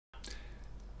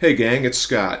Hey gang, it's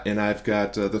Scott, and I've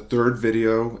got the third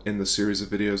video in the series of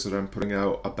videos that I'm putting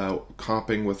out about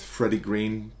comping with Freddie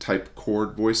Green type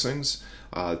chord voicings.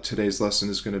 Today's lesson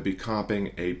is going to be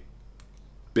comping a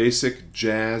basic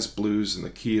jazz blues in the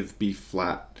key of B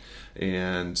flat,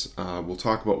 and we'll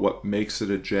talk about what makes it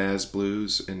a jazz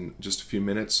blues in just a few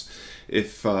minutes.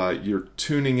 If you're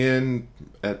tuning in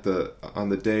on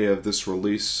the day of this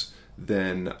release,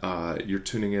 then you're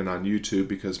tuning in on YouTube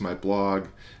because my blog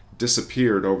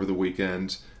disappeared over the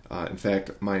weekend. In fact,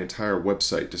 my entire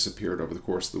website disappeared over the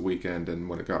course of the weekend, and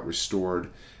when it got restored,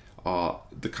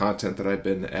 the content that I've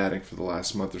been adding for the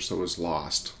last month or so is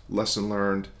lost. Lesson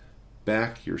learned,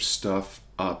 back your stuff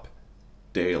up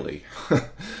daily.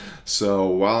 So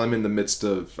while I'm in the midst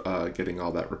of getting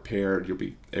all that repaired, you'll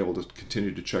be able to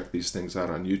continue to check these things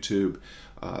out on YouTube.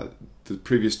 The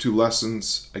previous two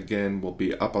lessons, again, will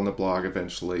be up on the blog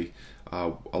eventually,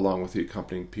 along with the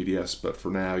accompanying PDFs, but for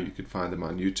now you can find them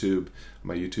on YouTube,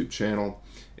 my YouTube channel,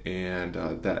 and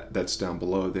that's down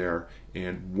below there.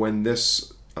 And when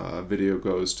this video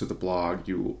goes to the blog,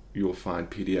 you will find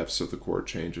PDFs of the chord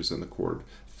changes and the chord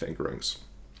fingerings.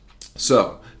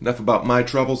 So enough about my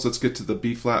troubles. Let's get to the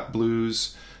B flat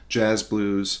blues, jazz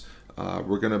blues.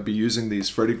 We're going to be using these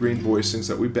Freddie Green voicings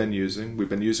that we've been using. We've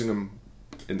been using them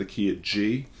in the key of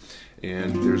G,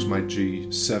 and there's my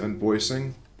G7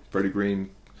 voicing. Freddie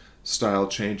Green style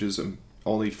changes and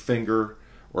only finger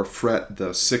or fret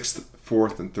the 6th,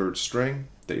 4th, and 3rd string.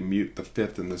 They mute the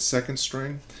 5th and the 2nd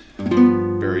string.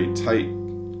 Very tight,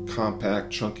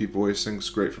 compact, chunky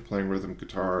voicings, great for playing rhythm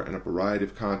guitar in a variety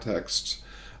of contexts,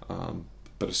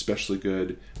 but especially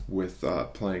good with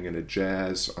playing in a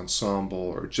jazz ensemble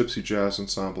or a gypsy jazz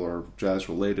ensemble or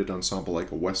jazz-related ensemble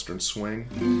like a Western swing.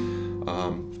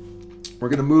 We're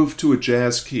going to move to a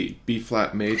jazz key, B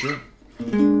flat major.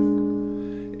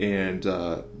 And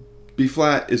B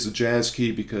flat is a jazz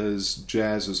key because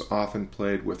jazz is often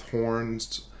played with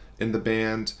horns in the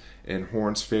band, and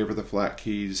horns favor the flat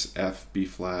keys F, B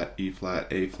flat, E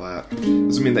flat, A flat.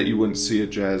 Doesn't mean that you wouldn't see a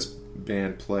jazz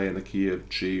band play in the key of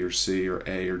G or C or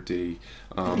A or D,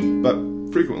 but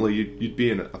frequently you'd be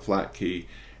in a flat key,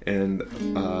 and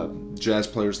jazz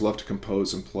players love to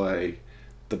compose and play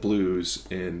the blues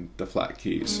in the flat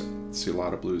keys. You see a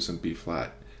lot of blues in B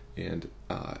flat and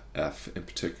F in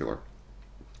particular.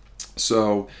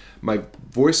 So my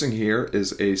voicing here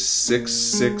is a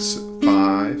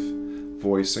 6-6-5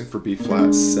 voicing for B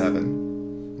flat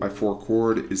 7. My 4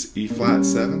 chord is E flat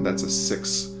 7. That's a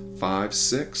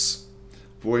 6-5-6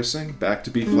 voicing. Back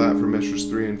to B flat for measures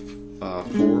 3 and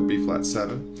 4, B flat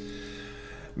 7.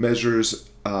 Measures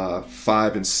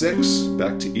 5 and 6,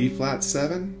 back to E flat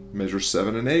 7. Measures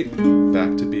 7 and 8,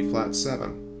 back to B flat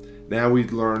 7. Now we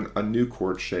learn a new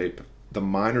chord shape, the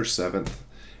minor 7th,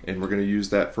 and we're going to use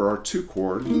that for our 2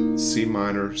 chord, C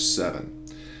minor 7.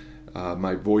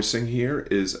 My voicing here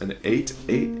is an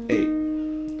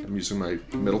 8-8-8. I'm using my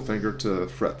middle finger to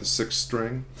fret the 6th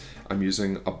string. I'm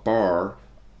using a bar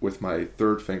with my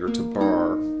 3rd finger to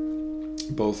bar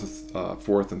both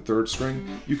 4th and 3rd string.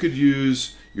 You could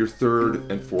use your 3rd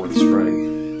and 4th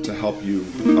string to help you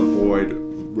avoid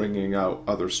ringing out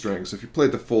other strings. If you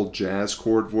played the full jazz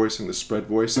chord voicing, the spread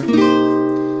voicing,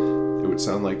 it would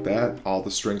sound like that. All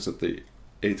the strings at the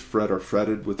 8th fret are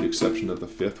fretted with the exception of the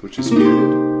 5th, which is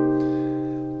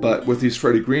muted. But with these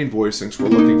Freddie Green voicings, we're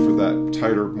looking for that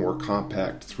tighter, more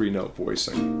compact 3-note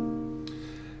voicing.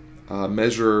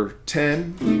 Measure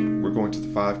 10, we're going to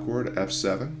the 5 chord,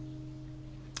 F7,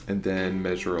 and then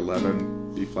measure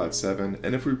 11, B flat 7,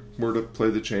 and if we were to play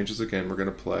the changes again, we're going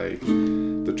to play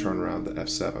the turnaround, the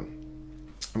F7.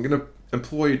 I'm going to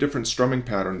employ a different strumming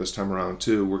pattern this time around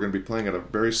too. We're going to be playing at a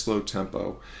very slow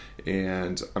tempo,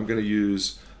 and I'm going to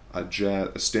use a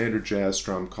standard jazz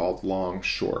strum called long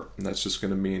short, and that's just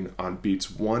going to mean on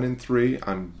beats 1 and 3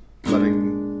 I'm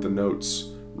letting the notes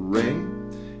ring.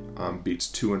 On beats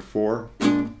 2 and 4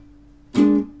 I'm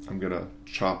going to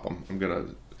chop them. I'm going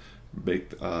to make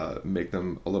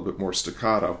them a little bit more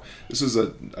staccato. This is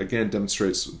again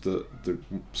demonstrates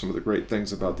some of the great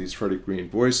things about these Freddie Green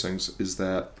voicings is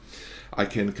that I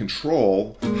can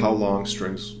control how long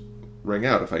strings ring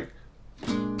out. If I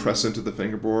press into the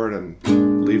fingerboard and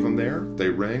leave them there, they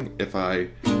ring. If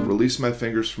I release my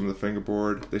fingers from the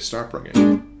fingerboard, they stop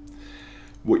ringing.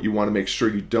 What you want to make sure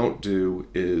you don't do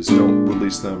is don't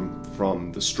release them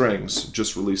from the strings,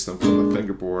 just release them from the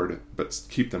fingerboard, but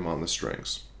keep them on the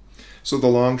strings. So the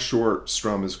long short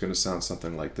strum is going to sound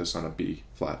something like this on a B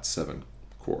flat 7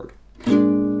 chord.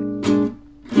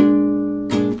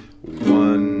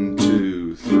 1,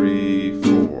 2, 3,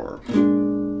 4.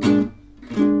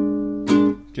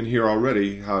 Can you hear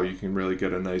already how you can really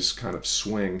get a nice kind of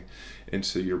swing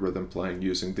into your rhythm playing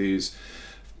using these.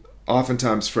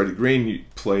 Oftentimes Freddie Green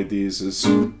played these as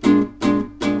kind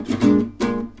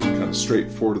of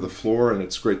straight four to the floor, and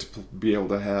it's great to be able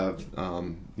to have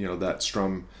you know, that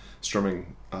strumming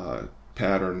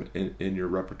pattern in your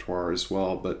repertoire as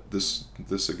well. But this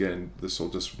again, this will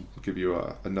just give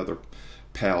you another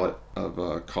palette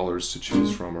of colors to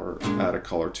choose from, or add a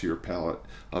color to your palette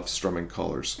of strumming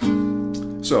colors.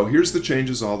 So here's the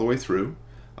changes all the way through.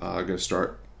 I'm going to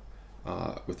start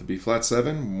with the B flat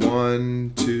 7.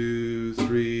 1, 2,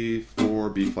 3, 4,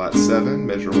 B flat 7,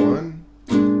 measure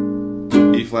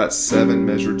 1. E flat 7,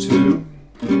 measure 2.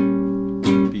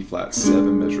 B flat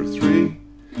 7, measure 3.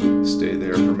 Stay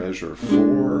there for measure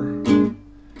 4.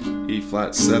 E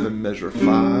flat 7, measure 5.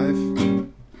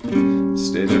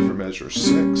 Stay there for measure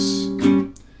 6.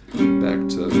 Back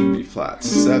to B flat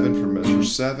 7 for measure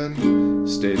 7.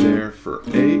 Stay there for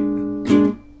 8.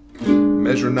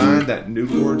 Measure 9, that new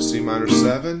chord, C minor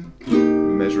 7.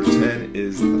 Measure 10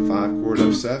 is the 5 chord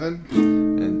F7.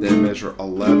 And then measure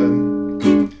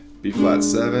 11, B flat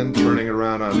 7, turning it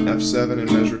around on F7 in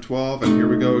measure 12. And here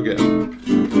we go again.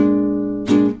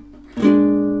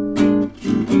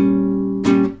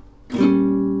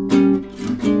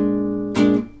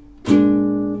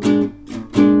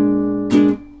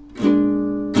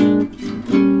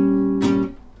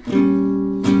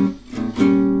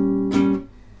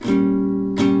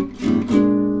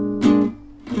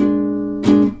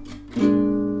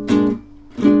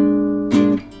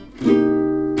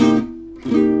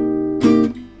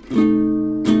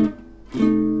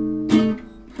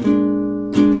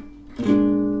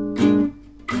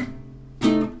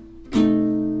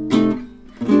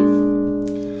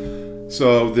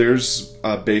 So there's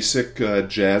a basic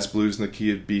jazz blues in the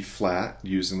key of B flat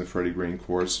using the Freddie Green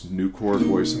chords, new chord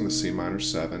voicing the C minor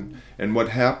 7. And what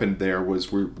happened there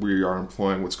was we are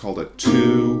employing what's called a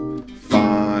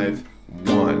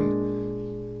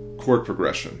 2-5-1 chord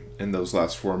progression in those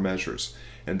last 4 measures.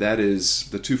 And that is,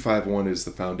 the 2-5-1 is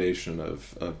the foundation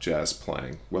of jazz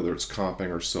playing, whether it's comping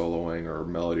or soloing or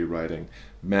melody writing.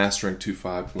 Mastering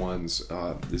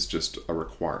 2-5-1s is just a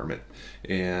requirement.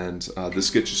 And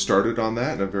this gets you started on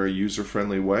that in a very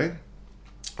user-friendly way.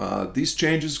 These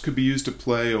changes could be used to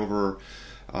play over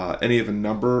any of a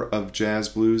number of jazz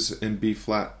blues in B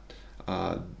flat.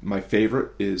 My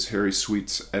favorite is Harry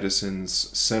Sweet Edison's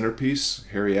Centerpiece.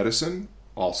 Harry Edison,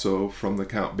 also from the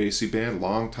Count Basie Band,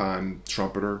 longtime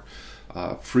trumpeter,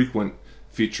 frequent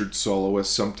featured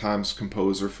soloist, sometimes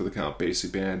composer for the Count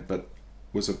Basie Band, but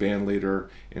was a band leader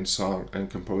and song and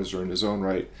composer in his own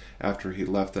right after he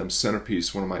left them.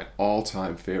 Centerpiece, one of my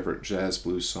all-time favorite jazz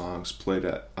blues songs, played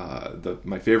at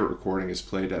my favorite recording is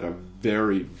played at a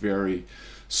very, very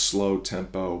slow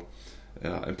tempo,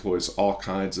 employs all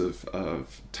kinds of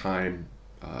timing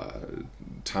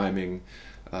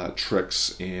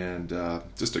tricks, and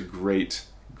just a great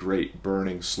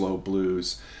burning slow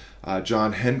blues.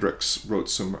 John Hendricks wrote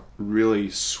some really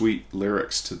sweet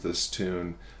lyrics to this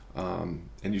tune,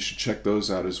 and you should check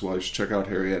those out as well. You should check out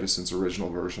Harry Edison's original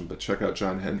version, but check out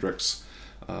John Hendricks'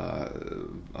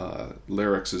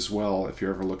 lyrics as well if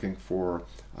you're ever looking for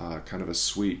kind of a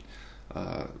sweet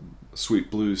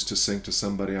blues to sing to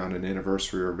somebody on an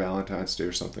anniversary or Valentine's Day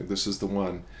or something. This is the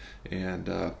one, and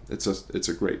it's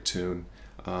a great tune.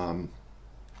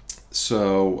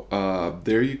 So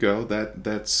there you go.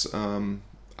 That's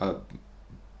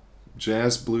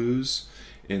jazz blues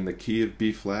in the key of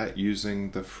B flat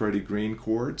using the Freddie Green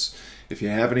chords. If you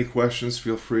have any questions,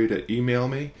 feel free to email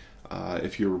me.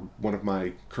 If you're one of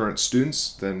my current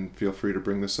students, then feel free to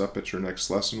bring this up at your next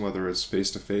lesson, whether it's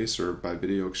face-to-face or by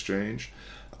video exchange.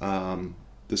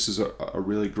 This is a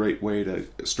really great way to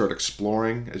start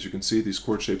exploring. As you can see, these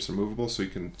chord shapes are movable, so you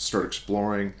can start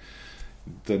exploring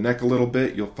the neck a little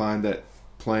bit. You'll find that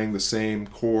playing the same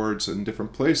chords in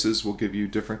different places will give you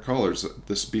different colors.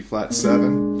 This B flat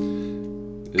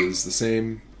 7 is the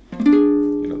same.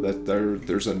 You know, that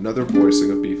there's another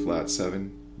voicing of B flat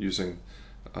 7 using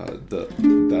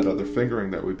that other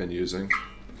fingering that we've been using.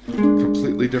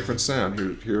 Completely different sound.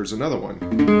 Here's another one.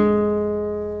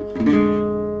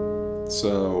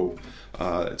 So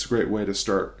it's a great way to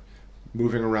start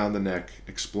moving around the neck,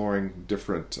 exploring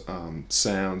different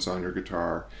sounds on your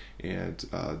guitar, and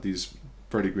these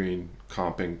Freddie Green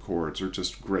comping chords are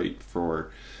just great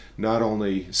for not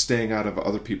only staying out of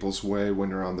other people's way when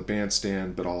you're on the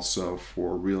bandstand, but also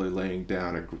for really laying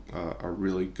down a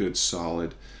really good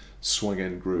solid swing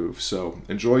and groove. So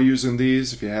enjoy using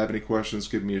these. If you have any questions,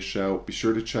 give me a shout. Be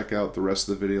sure to check out the rest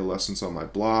of the video lessons on my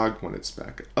blog when it's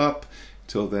back up.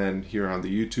 Till then, here on the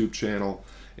YouTube channel,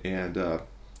 and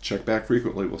Check back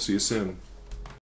frequently. We'll see you soon.